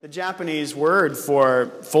The Japanese word for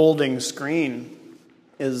folding screen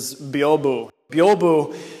is byobu.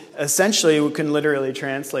 Byobu essentially we can literally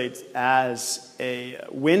translate as a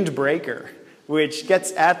windbreaker, which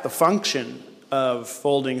gets at the function of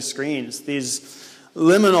folding screens. These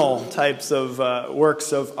liminal types of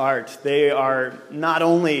works of art, they are not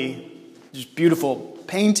only just beautiful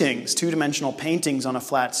paintings, two-dimensional paintings on a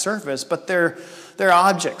flat surface, but they're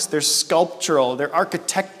objects, they're sculptural, they're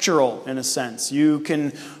architectural in a sense. You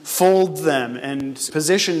can fold them and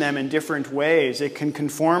position them in different ways. It can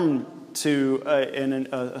conform to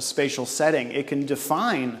a spatial setting. It can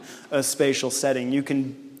define a spatial setting. You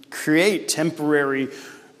can create temporary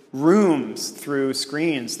rooms through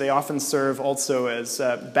screens. They often serve also as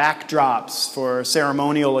backdrops for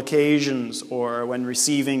ceremonial occasions or when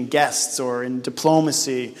receiving guests or in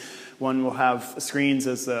diplomacy. One will have screens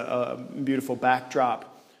as a beautiful backdrop.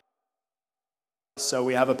 So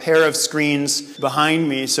we have a pair of screens behind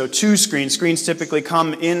me, so two screens. Screens typically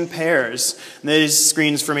come in pairs. And these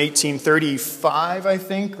screens from 1835, I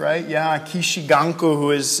think, right? Yeah, Kishiganko, who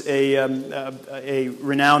is a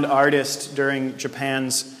renowned artist during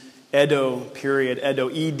Japan's Edo period, Edo,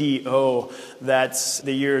 E-D-O. That's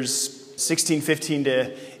the years 1615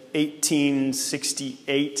 to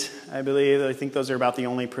 1868, I believe. I think those are about the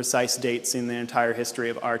only precise dates in the entire history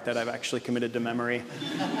of art that I've actually committed to memory.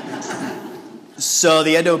 So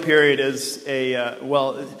the Edo period is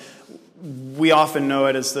we often know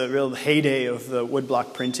it as the real heyday of the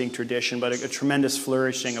woodblock printing tradition, but a tremendous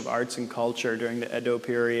flourishing of arts and culture during the Edo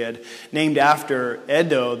period, named after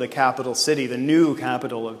Edo, the capital city, the new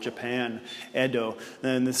capital of Japan, Edo.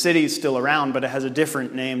 And the city is still around, but it has a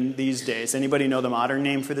different name these days. Anybody know the modern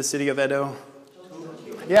name for the city of Edo?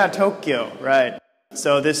 Tokyo. Yeah, Tokyo, right.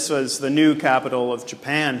 So this was the new capital of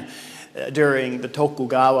Japan during the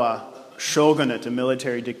Tokugawa shogunate, a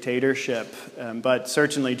military dictatorship. But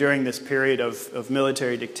certainly during this period of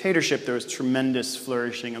military dictatorship, there was tremendous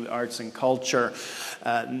flourishing of the arts and culture.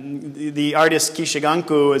 The artist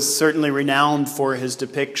Kishiganko is certainly renowned for his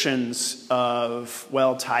depictions of,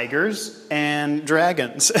 well, tigers and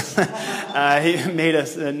dragons. He made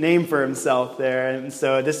a name for himself there. And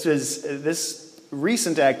so this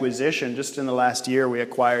recent acquisition, just in the last year, we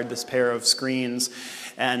acquired this pair of screens.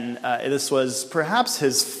 And this was perhaps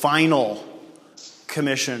his final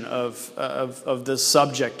commission of the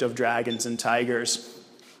subject of dragons and tigers.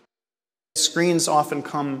 Screens often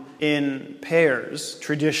come in pairs,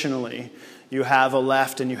 traditionally. You have a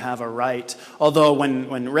left and you have a right. Although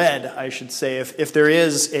when read, I should say, if there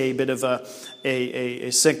is a bit of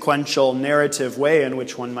a sequential narrative way in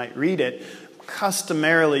which one might read it,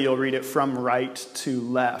 customarily you'll read it from right to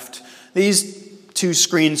left. These two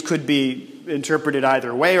screens could be interpreted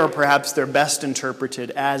either way, or perhaps they're best interpreted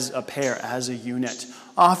as a pair, as a unit.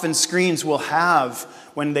 Often screens will have,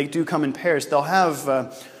 when they do come in pairs, they'll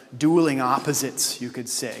have dueling opposites, you could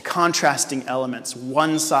say, contrasting elements.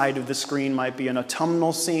 One side of the screen might be an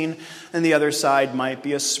autumnal scene, and the other side might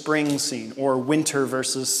be a spring scene, or winter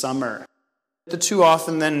versus summer. The two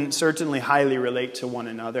often then certainly highly relate to one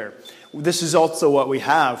another. This is also what we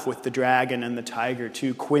have with the dragon and the tiger,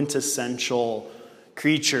 two quintessential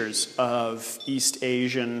creatures of East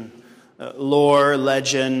Asian lore,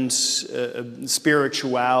 legend,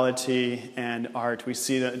 spirituality, and art. We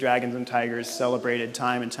see the dragons and tigers celebrated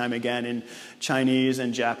time and time again in Chinese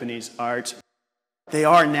and Japanese art. They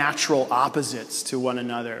are natural opposites to one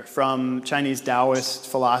another. From Chinese Taoist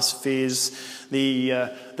philosophies, the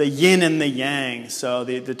yin and the yang, so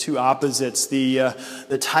the two opposites. The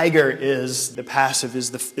tiger is the passive,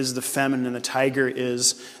 is the feminine. The tiger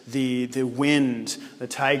is the wind. The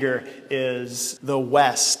tiger is the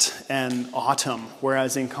west and autumn.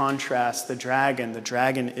 Whereas in contrast, the dragon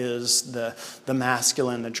is the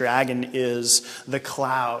masculine. The dragon is the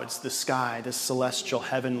clouds, the sky, the celestial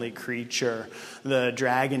heavenly creature. The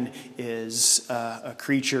dragon is a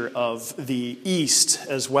creature of the east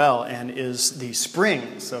as well, and is the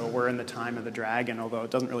spring. So we're in the time of the dragon, although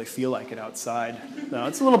it doesn't really feel like it outside. No,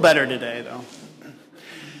 it's a little better today, though.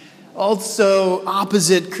 Also,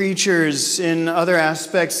 opposite creatures in other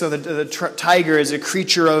aspects. So the tiger is a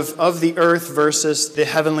creature of the earth versus the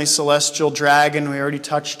heavenly celestial dragon we already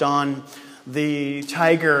touched on. The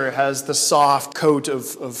tiger has the soft coat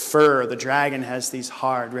of fur. The dragon has these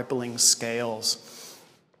hard, rippling scales.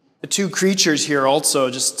 The two creatures here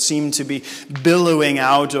also just seem to be billowing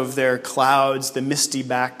out of their clouds, the misty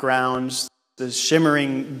backgrounds. The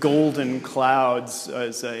shimmering golden clouds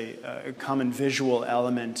as a common visual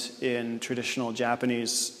element in traditional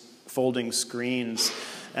Japanese folding screens,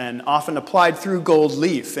 and often applied through gold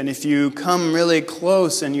leaf. And if you come really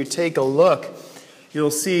close and you take a look, You'll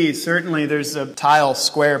see certainly there's a tile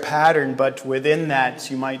square pattern, but within that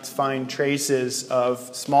you might find traces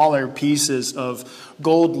of smaller pieces of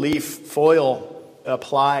gold leaf foil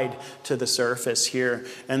applied to the surface here,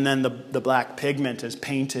 and then the black pigment is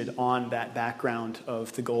painted on that background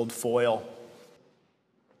of the gold foil.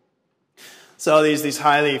 So these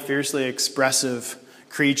highly, fiercely expressive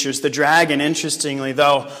creatures. The dragon, interestingly,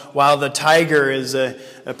 though, while the tiger is a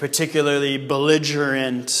particularly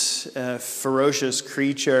belligerent, ferocious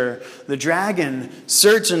creature, the dragon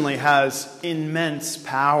certainly has immense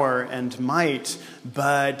power and might,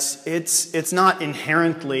 but it's not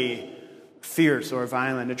inherently fierce or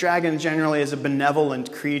violent. A dragon generally is a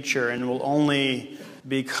benevolent creature and will only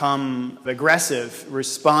become aggressive,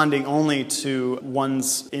 responding only to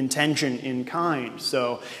one's intention in kind.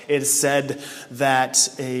 So it is said that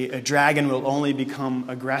a dragon will only become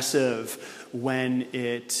aggressive when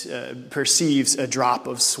it perceives a drop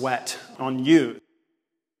of sweat on you.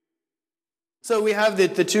 So we have the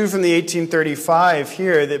two from the 1835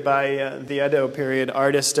 here that by the Edo period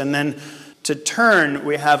artist, and then to turn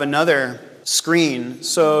we have another screen.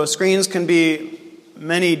 So screens can be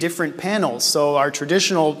many different panels. So our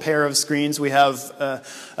traditional pair of screens, we have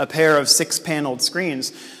a pair of 6-paneled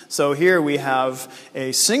screens. So here we have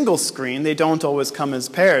a single screen. They don't always come as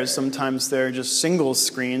pairs. Sometimes they're just single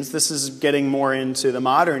screens. This is getting more into the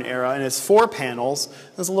modern era, and it's 4 panels.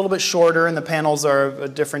 It's a little bit shorter, and the panels are of a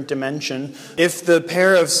different dimension. If the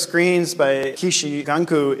pair of screens by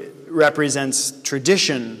Kishiganku represents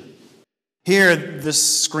tradition, here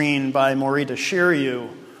this screen by Morita Shiryu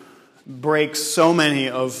breaks so many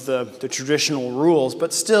of the traditional rules,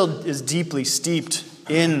 but still is deeply steeped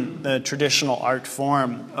in the traditional art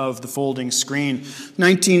form of the folding screen.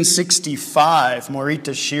 1965,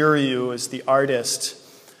 Morita Shiryu is the artist.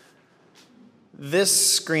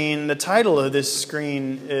 This screen, the title of this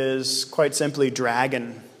screen is quite simply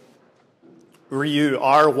Dragon. Ryu,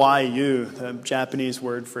 R-Y-U, the Japanese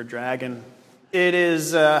word for dragon. It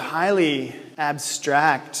is a highly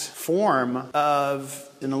abstract form of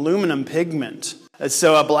an aluminum pigment.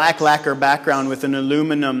 So a black lacquer background with an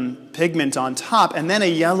aluminum pigment on top, and then a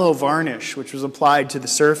yellow varnish, which was applied to the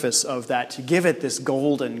surface of that to give it this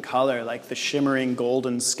golden color, like the shimmering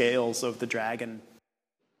golden scales of the dragon.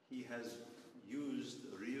 He has used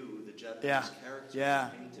Ryu, the Japanese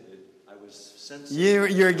character, painted it. I was sensing.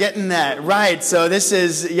 You're getting that, right. So this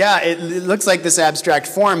is, it looks like this abstract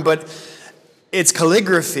form, but it's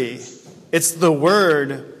calligraphy. It's the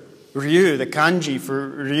word Ryu, the kanji for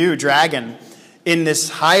Ryu, dragon, in this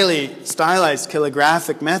highly stylized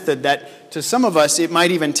calligraphic method that to some of us it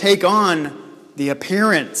might even take on the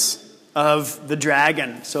appearance of the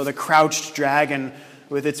dragon. So the crouched dragon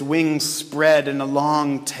with its wings spread and a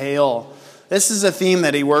long tail. This is a theme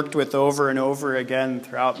that he worked with over and over again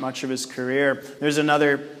throughout much of his career. There's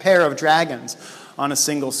another pair of dragons on a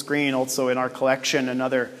single screen, also in our collection,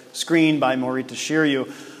 another screen by Morita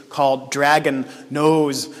Shiryu called Dragon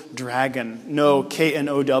Knows Dragon. Know,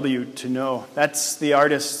 K-N-O-W, to know. That's the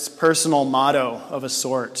artist's personal motto of a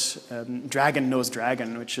sort. Dragon knows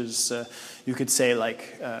dragon, which is, you could say,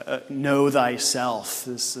 like, know thyself,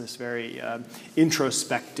 this very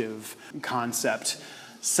introspective concept.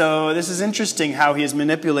 So this is interesting how he has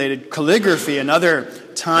manipulated calligraphy, another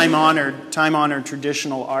time-honored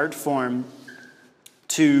traditional art form,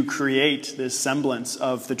 to create this semblance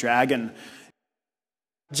of the dragon.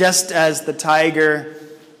 Just as the tiger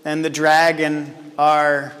and the dragon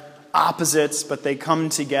are opposites, but they come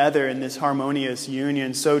together in this harmonious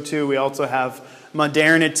union, so too we also have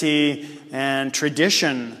modernity and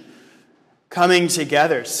tradition coming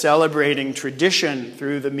together, celebrating tradition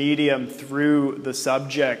through the medium, through the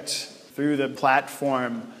subject, through the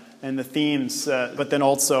platform and the themes, but then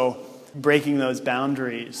also breaking those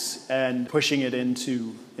boundaries and pushing it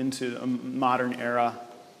into a modern era.